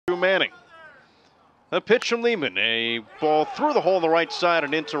Manning. The pitch from Lehman, a ball through the hole on the right side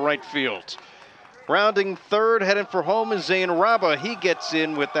and into right field. Rounding third, heading for home is Zane Raba. He gets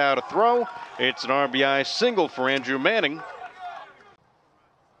in without a throw. It's an RBI single for Andrew Manning.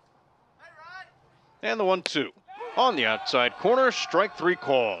 And the 1-2. On the outside corner, strike 3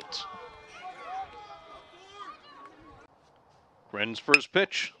 called. Gren's first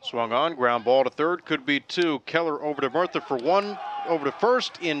pitch, swung on, ground ball to third, could be 2. Keller over to Murtha for 1, over to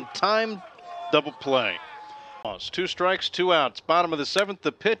first, in time, double play. 2 strikes, 2 outs. Bottom of the 7th,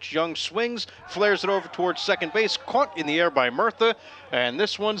 the pitch, Young swings, flares it over towards second base, caught in the air by Murtha, and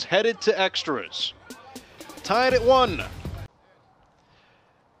this one's headed to extras. Tied at 1.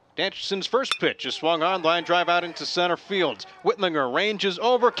 Dancherson's first pitch is swung on, line drive out into center field. Whitlinger ranges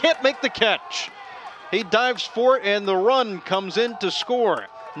over, can't make the catch. He dives for it, and the run comes in to score.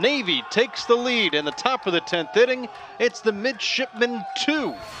 Navy takes the lead in the top of the 10th inning. It's the Midshipmen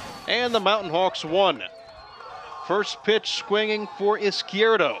 2 and the Mountain Hawks 1. First pitch swinging for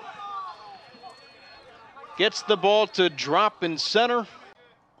Izquierdo. Gets the ball to drop in center.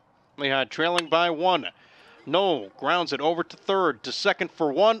 Lehigh trailing by 1. Knoll grounds it over to third, to second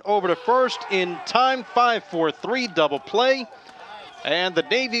for 1, over to first, in time, 5-4-3 double play. And the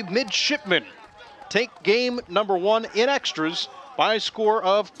Navy Midshipmen take game number 1 in extras by a score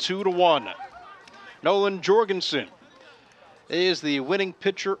of 2-1. Nolan Jorgensen is the winning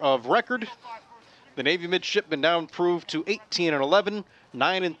pitcher of record. The Navy Midshipmen now improved to 18-11,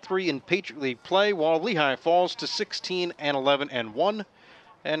 9-3 in Patriot League play, while Lehigh falls to 16-11-1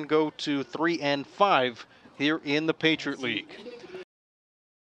 and go to 3-5 here in the Patriot League.